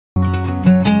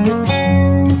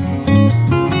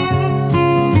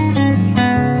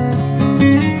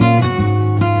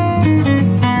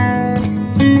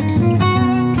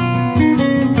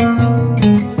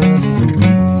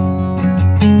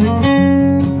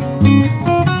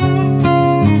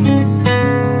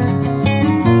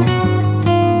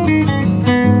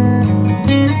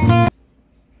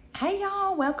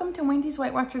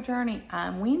Weight Watcher Journey.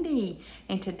 I'm Wendy,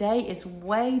 and today is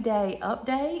Weigh Day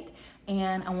update,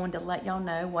 and I wanted to let y'all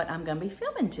know what I'm gonna be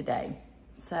filming today.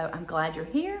 So I'm glad you're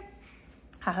here.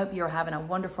 I hope you're having a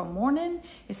wonderful morning.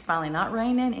 It's finally not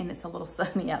raining, and it's a little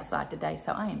sunny outside today,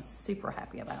 so I am super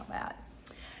happy about that.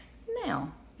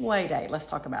 Now, Weigh Day, let's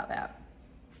talk about that.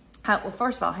 Well,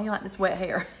 first of all, how you like this wet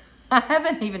hair? I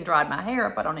haven't even dried my hair or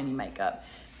put on any makeup.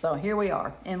 So here we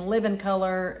are in living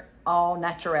color, all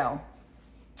natural.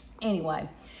 Anyway,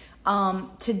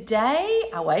 today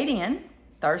I weighed in.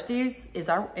 Thursday is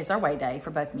our weigh day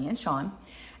for both me and Sean.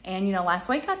 And you know, last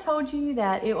week I told you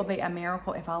that it would be a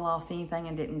miracle if I lost anything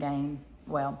and didn't gain.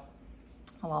 Well,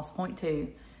 I lost 0.2.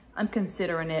 I'm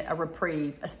considering it a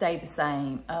reprieve, a stay the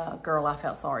same. Girl, I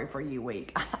felt sorry for you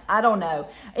week. I don't know.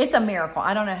 It's a miracle.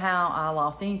 I don't know how I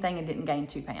lost anything and didn't gain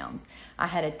 2 pounds. I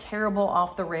had a terrible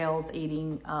off the rails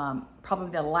eating probably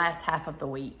the last half of the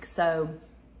week. So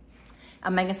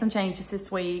I'm making some changes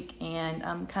this week, and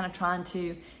I'm kind of trying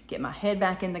to get my head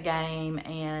back in the game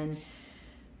and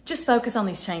just focus on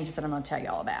these changes that I'm going to tell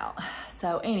y'all about.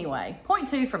 So anyway,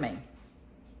 0.2 for me.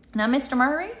 Now, Mr.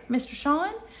 Murray, Mr.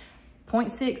 Sean,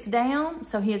 0.6 down,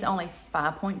 so he is only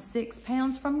 5.6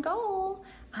 pounds from goal.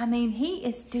 I mean, he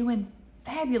is doing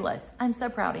fabulous. I'm so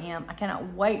proud of him. I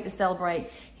cannot wait to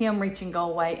celebrate him reaching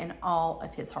goal weight and all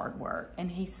of his hard work, and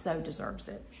he so deserves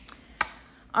it.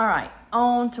 All right,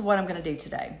 on to what I'm gonna do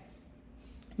today.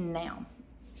 Now,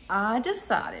 I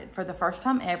decided for the first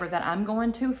time ever that I'm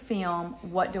going to film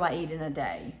what do I eat in a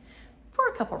day for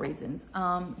a couple reasons.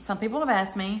 Some people have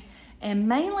asked me, and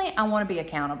mainly I wanna be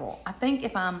accountable. I think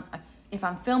if I'm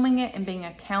filming it and being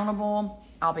accountable,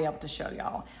 I'll be able to show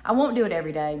y'all. I won't do it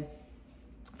every day,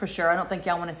 for sure. I don't think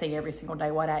y'all wanna see every single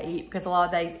day what I eat, because a lot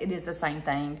of days it is the same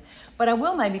thing. But I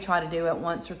will maybe try to do it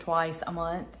once or twice a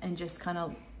month and just kind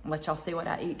of let y'all see what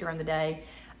I eat during the day,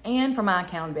 and for my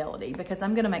accountability, because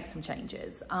I'm gonna make some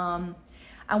changes.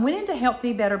 I went into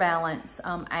Healthy Better Balance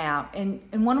app, and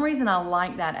one reason I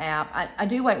like that app, I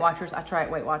do Weight Watchers, I track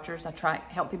Weight Watchers, I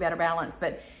track Healthy Better Balance,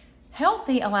 but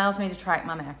Healthy allows me to track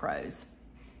my macros.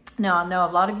 Now, I know a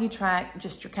lot of you track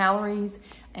just your calories,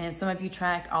 and some of you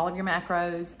track all of your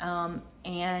macros,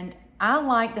 and I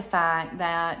like the fact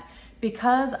that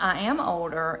because I am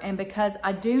older and because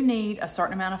I do need a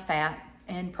certain amount of fat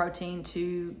and protein to,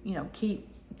 you know, keep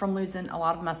from losing a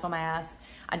lot of muscle mass.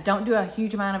 I don't do a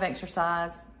huge amount of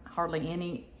exercise, hardly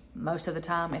any, most of the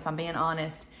time, if I'm being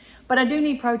honest. But I do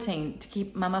need protein to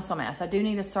keep my muscle mass. I do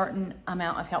need a certain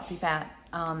amount of healthy fat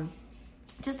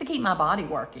just to keep my body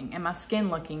working and my skin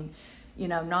looking, you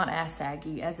know, not as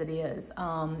saggy as it is.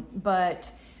 But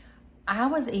I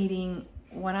was eating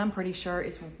what I'm pretty sure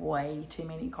is way too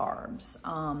many carbs.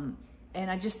 And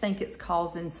I just think it's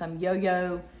causing some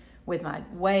yo-yo with my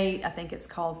weight. I think it's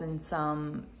causing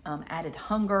some added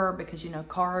hunger, because, you know,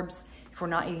 carbs, if we're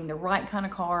not eating the right kind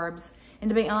of carbs, and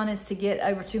to be honest, to get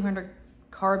over 200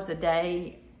 carbs a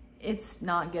day, it's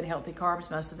not good healthy carbs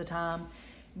most of the time.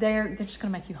 They're just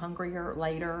gonna make you hungrier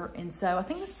later. And so I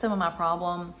think that's some of my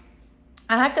problem.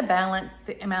 I have to balance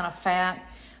the amount of fat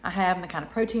I have and the kind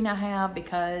of protein I have,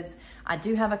 because I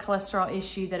do have a cholesterol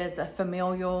issue that is a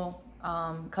familial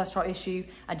cholesterol issue.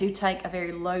 I do take a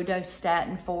very low dose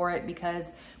statin for it, because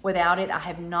without it, I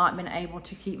have not been able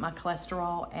to keep my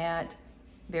cholesterol at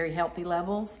very healthy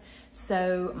levels.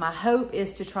 So my hope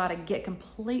is to try to get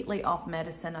completely off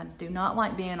medicine. I do not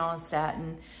like being on a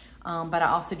statin, but I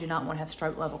also do not want to have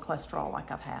stroke level cholesterol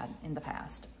like I've had in the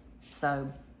past.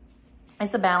 So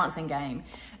it's a balancing game,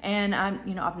 and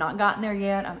I've not gotten there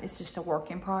yet. It's just a work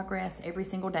in progress every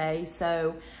single day.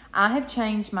 So I have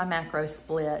changed my macro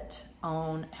split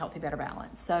on Healthy Better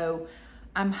Balance. So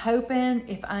I'm hoping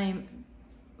if I'm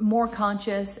more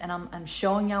conscious and I'm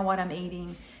showing y'all what I'm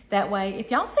eating, that way,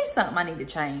 if y'all see something I need to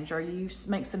change or you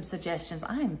make some suggestions,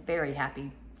 I am very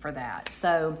happy for that.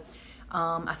 So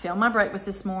I filmed my breakfast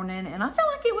this morning, and I felt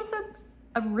like it was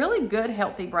a really good,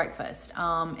 healthy breakfast.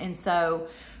 And so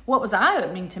what was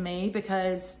eye-opening to me,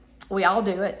 because we all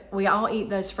do it. We all eat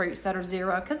those fruits that are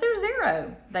zero, because they're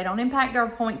zero. They don't impact our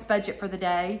points budget for the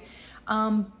day.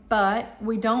 But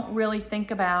we don't really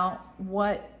think about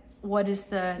what is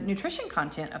the nutrition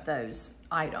content of those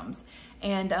items.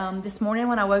 And this morning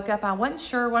when I woke up, I wasn't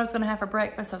sure what I was gonna have for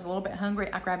breakfast. I was a little bit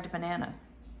hungry. I grabbed a banana.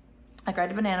 I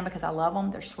grabbed a banana because I love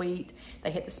them. They're sweet.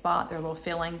 They hit the spot. They're a little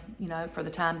filling, you know, for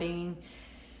the time being.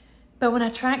 But when I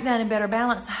tracked that in Better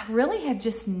Balance, I really have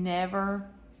just never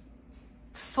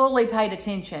fully paid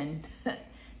attention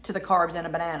to the carbs in a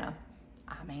banana.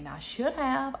 I mean, I should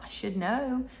have. I should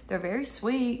know. They're very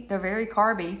sweet. They're very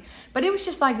carby. But it was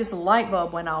just like this light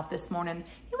bulb went off this morning.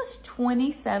 It was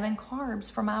 27 carbs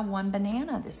for my one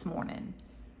banana this morning.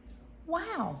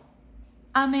 wow.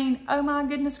 I mean, oh my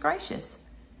goodness gracious.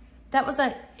 That was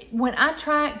when I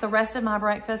tracked the rest of my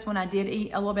breakfast, when I did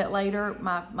eat a little bit later,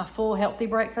 my full healthy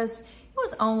breakfast, it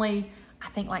was only, I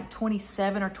think like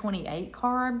 27 or 28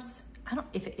 carbs. I don't,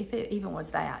 if it even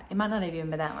was that. It might not have even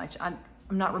been that much. I'm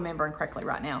not remembering correctly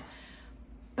right now.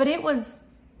 But it was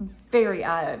very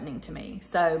eye-opening to me.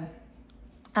 So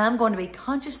I'm going to be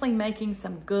consciously making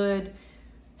some good,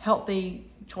 healthy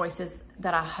choices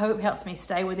that I hope helps me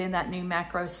stay within that new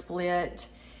macro split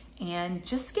and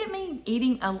just get me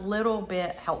eating a little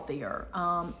bit healthier.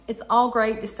 It's all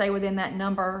great to stay within that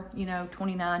number, you know,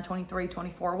 29, 23,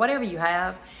 24, whatever you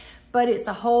have, but it's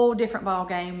a whole different ball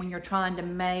game when you're trying to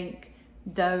make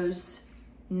those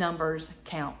numbers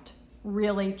count,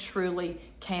 really, truly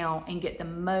count and get the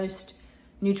most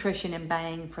nutrition and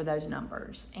bang for those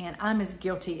numbers. And I'm as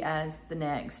guilty as the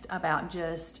next about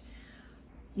just,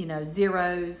 you know,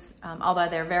 zeros, although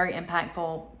they're very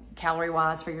impactful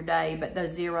calorie-wise for your day, but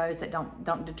those zeros that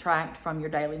don't detract from your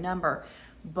daily number.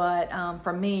 But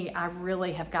for me, I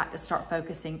really have got to start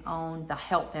focusing on the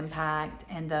health impact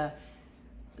and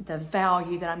the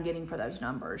value that I'm getting for those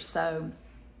numbers. So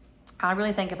I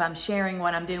really think if I'm sharing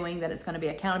what I'm doing, that it's going to be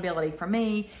accountability for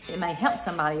me. It may help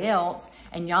somebody else,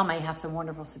 and y'all may have some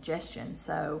wonderful suggestions.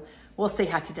 So we'll see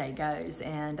how today goes,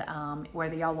 and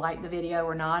whether y'all like the video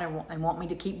or not and want me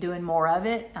to keep doing more of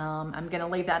it, I'm gonna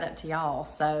leave that up to y'all.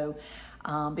 So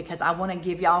because I want to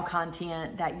give y'all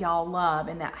content that y'all love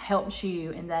and that helps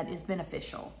you and that is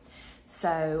beneficial.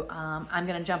 So I'm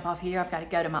gonna jump off here. I've got to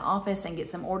go to my office and get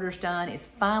some orders done. It's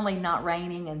finally not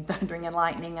raining and thundering and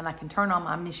lightning, and I can turn on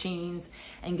my machines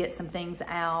and get some things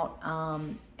out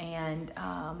and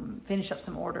finish up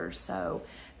some orders. So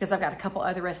because I've got a couple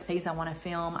other recipes I want to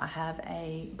film. I have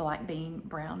a black bean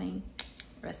brownie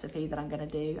recipe that I'm gonna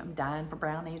do. I'm dying for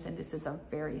brownies, and this is a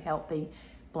very healthy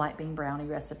black bean brownie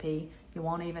recipe. You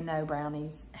won't even know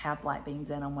brownies have black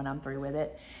beans in them when I'm through with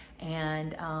it.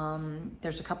 And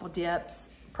there's a couple dips,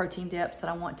 protein dips that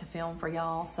I want to film for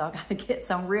y'all. So I gotta get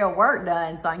some real work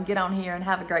done so I can get on here and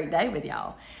have a great day with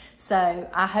y'all. So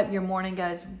I hope your morning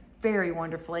goes very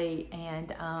wonderfully,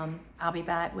 and I'll be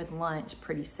back with lunch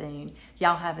pretty soon.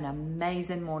 Y'all have an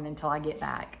amazing morning until I get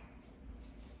back.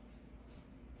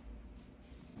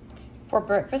 For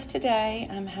breakfast today,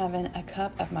 I'm having a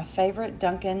cup of my favorite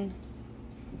Dunkin'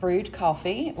 brewed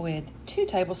coffee with 2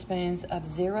 tablespoons of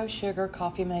zero sugar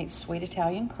Coffee Mate sweet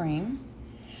Italian cream.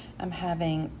 I'm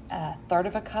having 1/3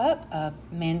 of a cup of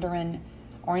mandarin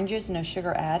oranges, no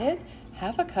sugar added,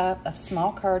 1/2 cup of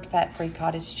small curd fat-free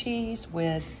cottage cheese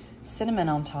with cinnamon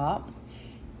on top,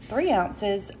 3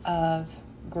 ounces of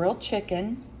grilled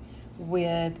chicken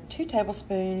with 2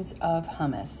 tablespoons of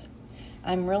hummus.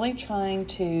 I'm really trying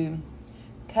to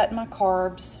cut my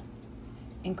carbs,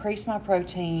 increase my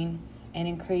protein, and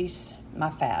increase my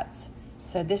fats.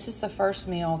 So this is the first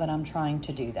meal that I'm trying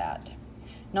to do that.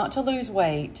 Not to lose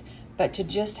weight, but to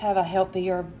just have a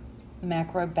healthier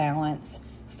macro balance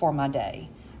for my day.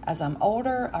 As I'm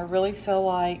older, I really feel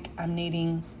like I'm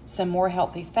needing some more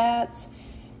healthy fats,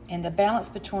 and the balance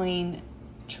between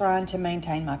trying to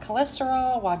maintain my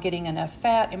cholesterol while getting enough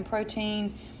fat and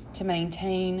protein to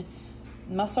maintain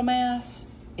muscle mass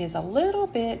is a little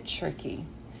bit tricky,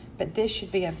 but this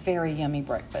should be a very yummy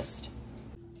breakfast.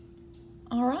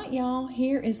 All right, y'all,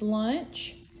 here is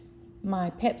lunch.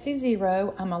 My Pepsi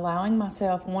Zero, I'm allowing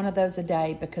myself one of those a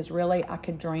day because really I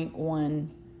could drink one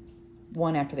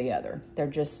after the other. They're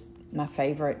just my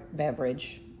favorite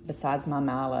beverage besides my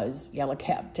Milo's yellow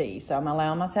cap tea. So I'm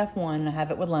allowing myself one, and I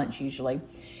have it with lunch usually.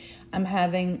 I'm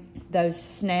having those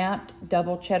snapped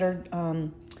double cheddar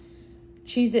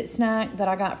Cheez-It snack that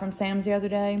I got from Sam's the other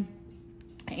day.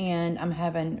 And I'm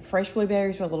having fresh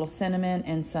blueberries with a little cinnamon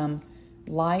and some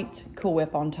light Cool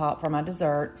Whip on top for my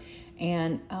dessert.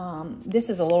 And this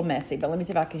is a little messy, but let me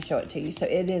see if I can show it to you. So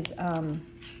it is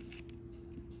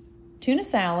tuna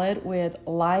salad with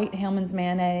light Hellmann's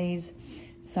mayonnaise,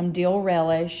 some dill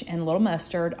relish, and a little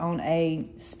mustard on a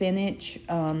spinach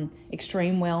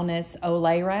extreme wellness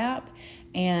Olay wrap,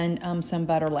 and some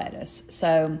butter lettuce.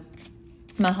 So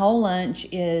my whole lunch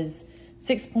is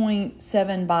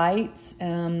 6.7 bites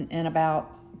and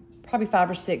about probably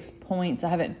 5 or 6 points. I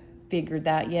haven't figured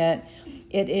that yet.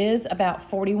 It is about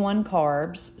 41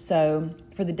 carbs. So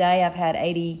for the day, I've had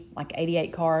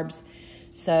 88 carbs.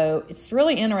 So it's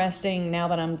really interesting now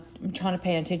that I'm trying to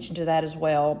pay attention to that as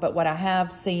well. But what I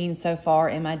have seen so far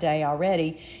in my day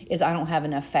already is I don't have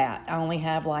enough fat. I only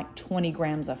have like 20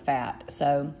 grams of fat.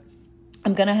 So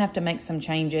I'm gonna have to make some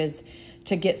changes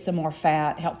to get some more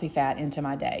fat, healthy fat into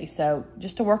my day. So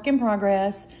just a work in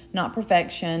progress, not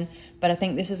perfection, but I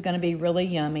think this is gonna be really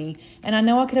yummy. And I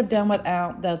know I could have done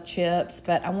without the chips,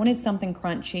 but I wanted something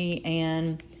crunchy,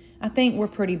 and I think we're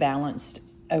pretty balanced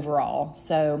overall.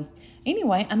 So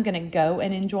anyway, I'm gonna go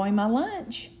and enjoy my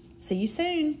lunch. See you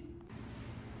soon.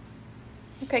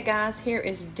 Okay guys, here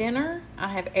is dinner. I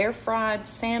have air fried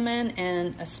salmon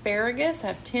and asparagus. I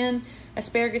have 10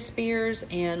 asparagus spears,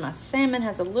 and my salmon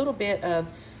has a little bit of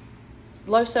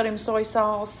low sodium soy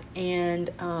sauce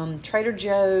and Trader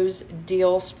Joe's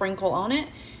dill sprinkle on it.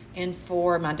 And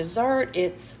for my dessert,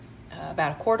 it's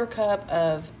about a 1/4 cup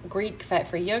of Greek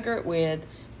fat-free yogurt with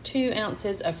 2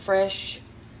 ounces of fresh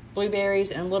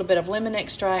blueberries and a little bit of lemon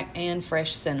extract and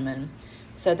fresh cinnamon.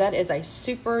 So that is a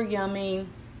super yummy,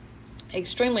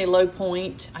 extremely low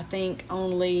point. I think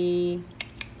only,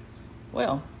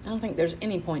 well, I don't think there's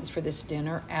any points for this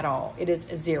dinner at all. It is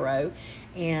 0,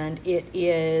 and it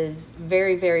is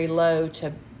very, very low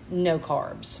to no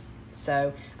carbs.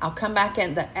 So I'll come back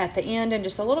at the end in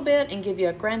just a little bit and give you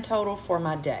a grand total for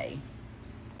my day.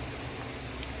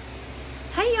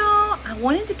 Hey y'all, I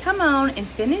wanted to come on and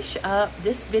finish up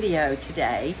this video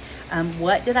today.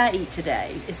 What did I eat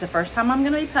today? It's the first time I'm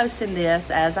gonna be posting this,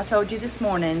 as I told you this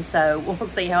morning, so we'll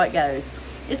see how it goes.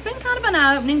 It's been kind of an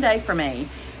eye-opening day for me.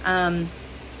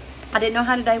 I didn't know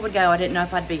how today would go. I didn't know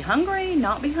if I'd be hungry,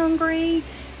 not be hungry,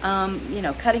 you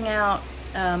know, cutting out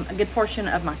a good portion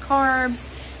of my carbs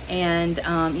and,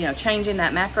 you know, changing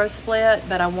that macro split.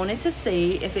 But I wanted to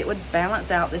see if it would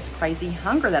balance out this crazy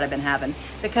hunger that I've been having,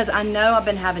 because I know I've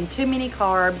been having too many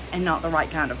carbs and not the right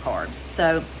kind of carbs.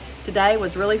 So today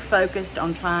was really focused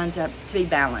on trying to be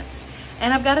balanced.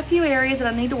 And I've got a few areas that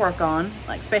I need to work on,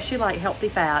 like especially like healthy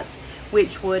fats,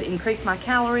 which would increase my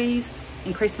calories,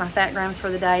 increase my fat grams for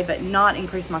the day, but not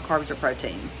increase my carbs or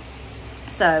protein.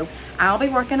 So I'll be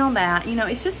working on that. You know,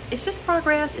 it's just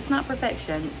progress. It's not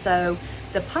perfection. So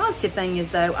the positive thing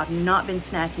is, though, I've not been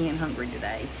snacky and hungry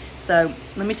today. So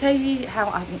let me tell you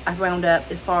how I've wound up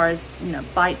as far as, you know,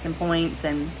 bites and points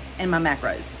and my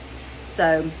macros.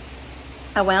 So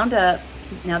I wound up,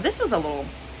 now this was a little,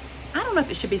 I don't know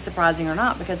if it should be surprising or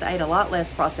not, because I ate a lot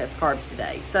less processed carbs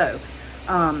today. So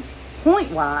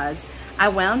point-wise, I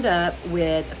wound up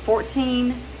with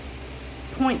 14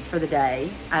 points for the day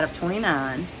out of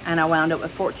 29, and I wound up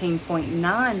with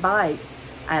 14.9 bites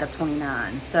out of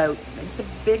 29. So it's a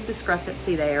big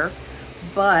discrepancy there,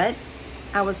 but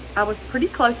I was pretty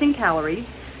close in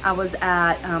calories. I was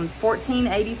at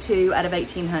 1482 out of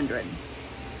 1800.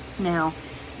 Now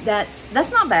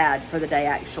that's not bad for the day,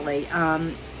 actually.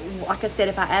 Like I said,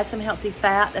 if I add some healthy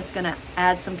fat, that's going to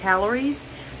add some calories,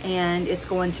 and it's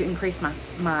going to increase my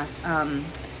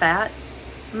fat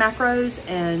macros,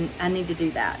 and I need to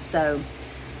do that. So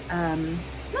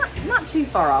not too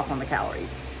far off on the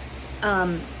calories.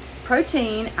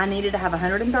 Protein, I needed to have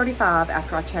 135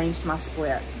 after I changed my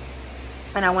split,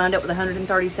 and I wound up with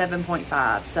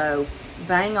 137.5, so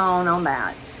bang on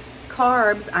that.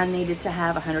 Carbs, I needed to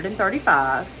have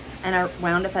 135, and I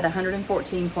wound up at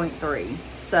 114.3,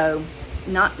 so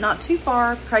not too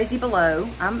far crazy below.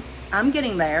 I'm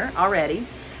getting there already.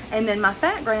 And then my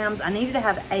fat grams, I needed to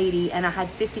have 80, and I had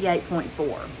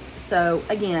 58.4. So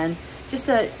again, just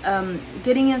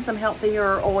getting in some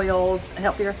healthier oils,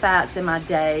 healthier fats in my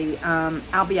day,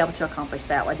 I'll be able to accomplish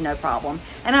that with no problem.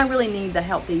 And I really need the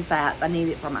healthy fats. I need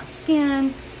it for my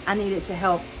skin. I need it to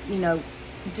help, you know,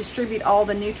 distribute all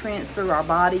the nutrients through our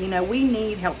body. You know, we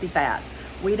need healthy fats.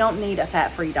 We don't need a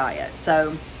fat-free diet.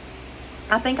 So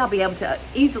I think I'll be able to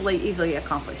easily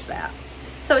accomplish that.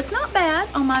 So it's not bad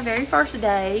on my very first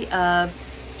day of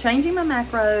changing my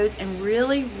macros and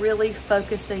really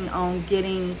focusing on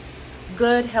getting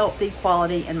good, healthy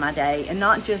quality in my day, and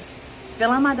not just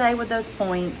filling my day with those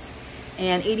points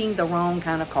and eating the wrong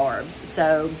kind of carbs.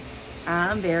 So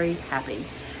I'm very happy.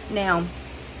 Now,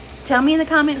 tell me in the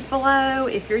comments below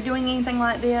if you're doing anything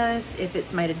like this, if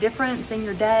it's made a difference in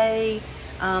your day.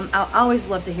 I always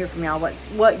love to hear from y'all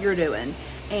what you're doing.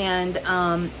 And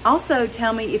also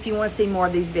tell me if you want to see more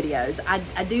of these videos.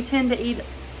 I do tend to eat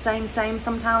same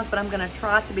sometimes, but I'm going to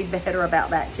try to be better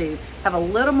about that too. Have a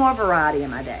little more variety in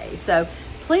my day. So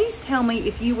please tell me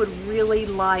if you would really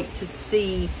like to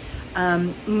see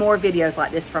more videos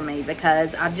like this from me,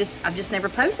 because I've just never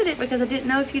posted it because I didn't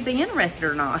know if you'd be interested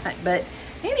or not. But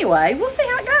anyway, we'll see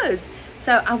how it goes.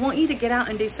 So I want you to get out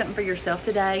and do something for yourself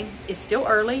today. It's still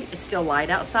early. It's still light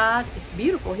outside. It's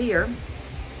beautiful here.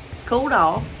 It's cooled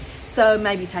off. So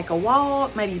maybe take a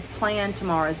walk, maybe plan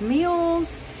tomorrow's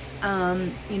meals,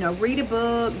 you know, read a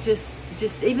book, just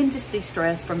just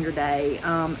de-stress from your day.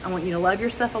 I want you to love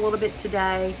yourself a little bit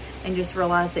today and just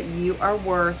realize that you are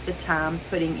worth the time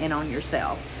putting in on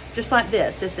yourself. Just like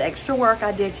this extra work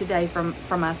I did today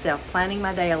for myself, planning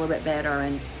my day a little bit better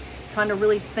and trying to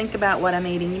really think about what I'm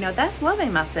eating. You know, that's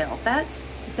loving myself. That's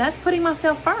putting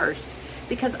myself first,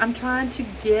 because I'm trying to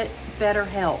get better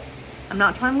health. I'm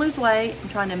not trying to lose weight. I'm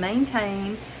trying to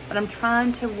maintain, but I'm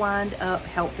trying to wind up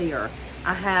healthier.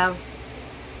 I have,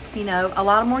 you know, a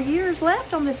lot of more years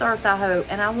left on this earth, I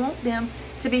hope, and I want them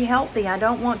to be healthy. I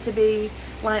don't want to be,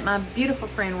 like my beautiful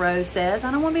friend Rose says,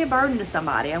 I don't want to be a burden to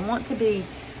somebody. I want to be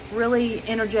really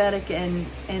energetic and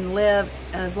live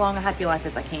as long a happy life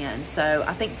as I can. So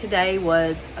I think today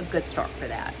was a good start for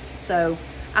that. So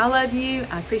I love you.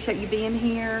 I appreciate you being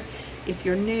here. If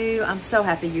you're new, I'm so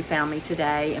happy you found me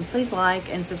today. And please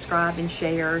like and subscribe and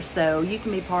share so you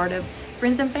can be part of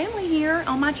friends and family here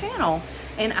on my channel.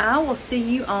 And I will see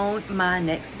you on my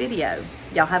next video.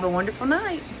 Y'all have a wonderful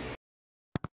night.